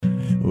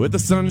with the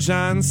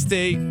Sunshine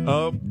State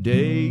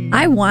update.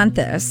 I want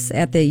this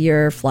at the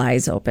Your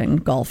Flies Open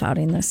golf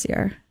outing this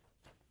year.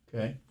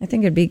 Okay. I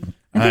think it'd be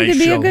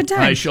a good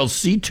time. I shall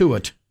see to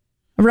it.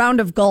 A round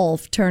of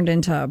golf turned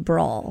into a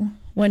brawl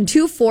when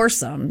two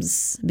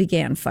foursomes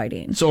began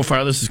fighting. So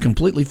far, this is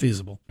completely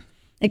feasible.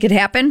 It could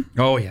happen?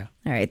 Oh, yeah.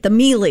 All right. The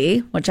Mealy,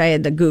 which I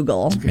had to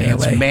Google. Yeah,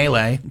 it's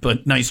melee,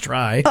 but nice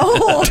try.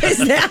 Oh, is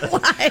that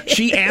why?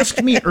 She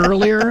asked me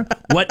earlier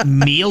what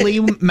mealy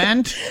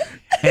meant,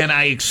 and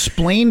I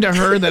explained to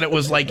her that it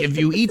was like if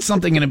you eat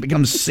something and it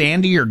becomes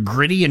sandy or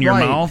gritty in your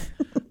mouth,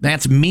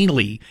 that's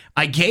mealy.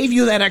 I gave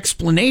you that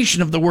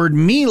explanation of the word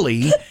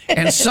mealy,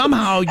 and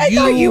somehow I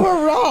thought you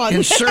were wrong.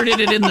 inserted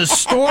it in the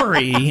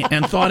story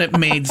and thought it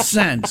made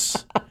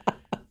sense.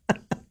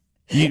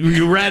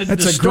 You read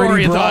the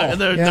story and thought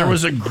there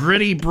was a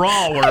gritty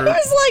brawl. Where, I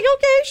was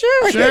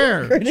like,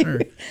 okay,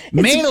 sure.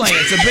 Melee,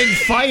 it's a big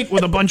fight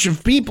with a bunch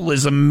of people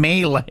is a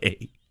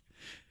melee.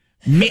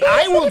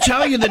 I will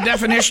tell you the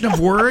definition of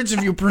words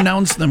if you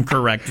pronounce them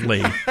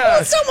correctly.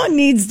 Well, someone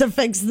needs to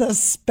fix the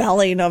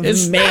spelling of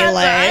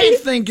melee. I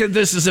think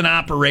this is an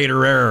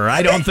operator error.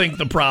 I don't think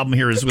the problem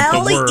here is with the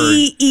word.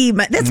 L-E-E.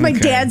 That's my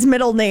dad's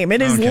middle name.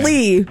 It is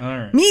Lee. All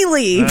right.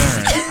 Mealy. All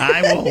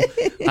right.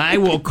 I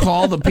will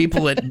call the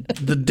people at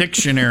the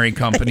dictionary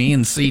company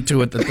and see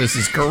to it that this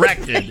is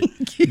corrected.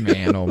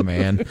 Man, oh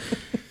man.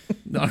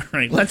 All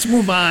right, let's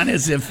move on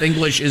as if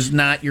English is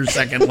not your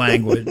second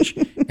language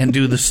and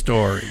do the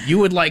story. You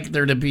would like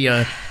there to be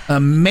a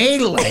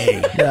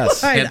melee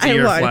Yes. at the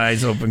Your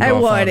Flies Open Golf. I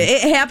would. Outing.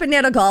 It happened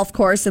at a golf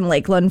course in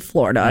Lakeland,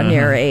 Florida,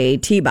 near a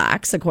tee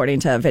box, according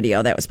to a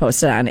video that was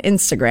posted on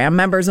Instagram.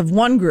 Members of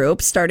one group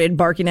started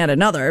barking at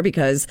another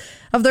because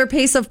of their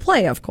pace of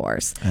play, of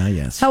course.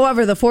 Yes.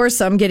 However, the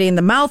foursome getting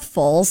the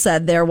mouthful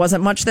said there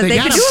wasn't much that they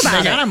could do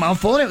about it. They got a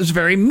mouthful, and it was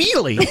very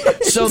mealy.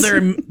 So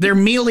their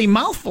mealy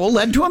mouthful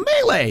led to a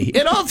melee.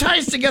 It all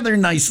ties together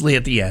nicely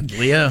at the end,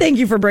 Leah. Thank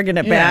you for bringing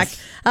it Yes.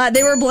 back.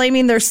 They were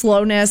blaming their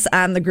slowness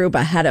on the group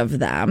ahead of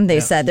them.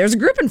 They said, there's a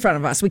group in front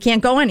of us. We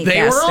can't go any They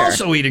faster. were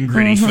also eating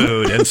gritty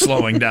food and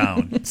slowing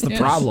down. That's the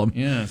problem.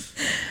 Yes.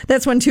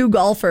 That's when two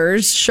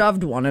golfers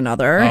shoved one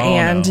another.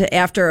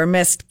 After a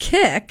missed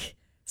kick,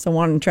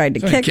 someone tried to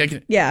kick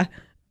it? Yeah.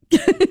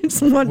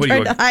 Someone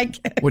tried to high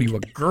kick. What are you, a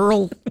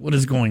girl? What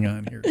is going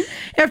on here?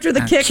 After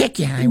the kick kick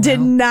you, I did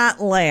will. not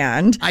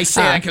land. I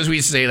say that because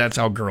we say that's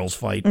how girls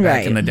fight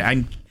back in the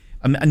day.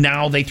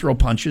 Now they throw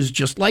punches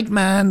just like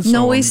men. So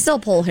No, we still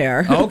pull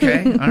hair.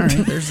 Okay, all right,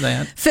 there's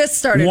that. Fists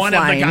started One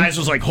flying. of the guys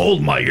was like,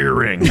 hold my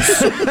earrings.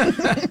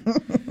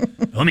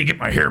 Let me get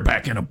my hair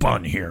back in a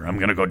bun here. I'm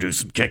going to go do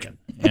some kicking.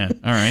 Yeah,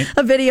 all right.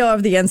 A video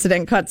of the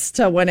incident cuts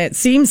to when it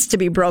seems to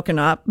be broken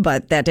up,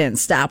 but that didn't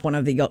stop one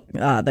of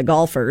the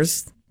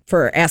golfers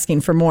for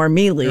asking for more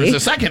mealy. There's a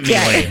second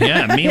mealy.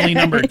 Yeah, mealy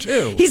number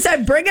 2. He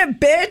said, bring it,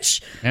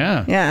 bitch.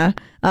 Yeah. Yeah.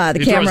 The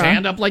He camera. throw his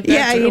hand up like that,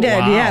 Yeah, too? he did.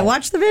 Wow. Yeah,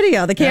 watch the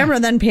video. The camera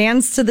then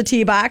pans to the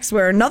tee box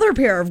where another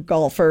pair of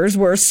golfers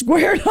were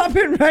squared up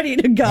and ready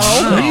to go.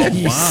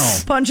 Wow.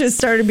 Punches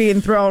started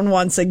being thrown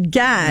once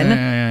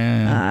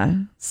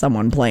again.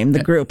 Someone blamed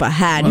the group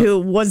ahead who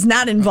was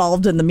not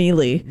involved in the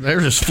melee.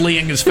 They're just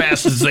fleeing as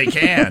fast as they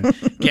can.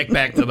 Get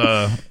back to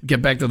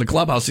the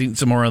clubhouse, eating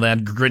some more of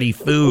that gritty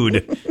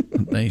food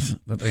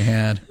that they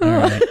had. All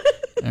right.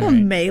 All right.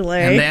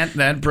 Melee. And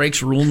that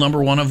breaks rule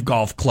number 1 of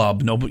golf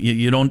club. No,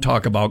 you don't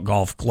talk about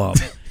golf club.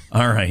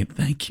 All right.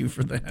 Thank you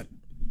for that.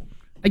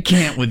 I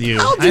can't with you.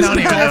 I'll do I don't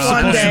even better know. one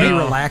Supposed to day. be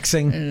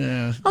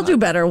relaxing. I'll do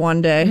better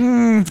one day.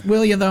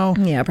 Will you though?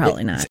 Yeah, probably not.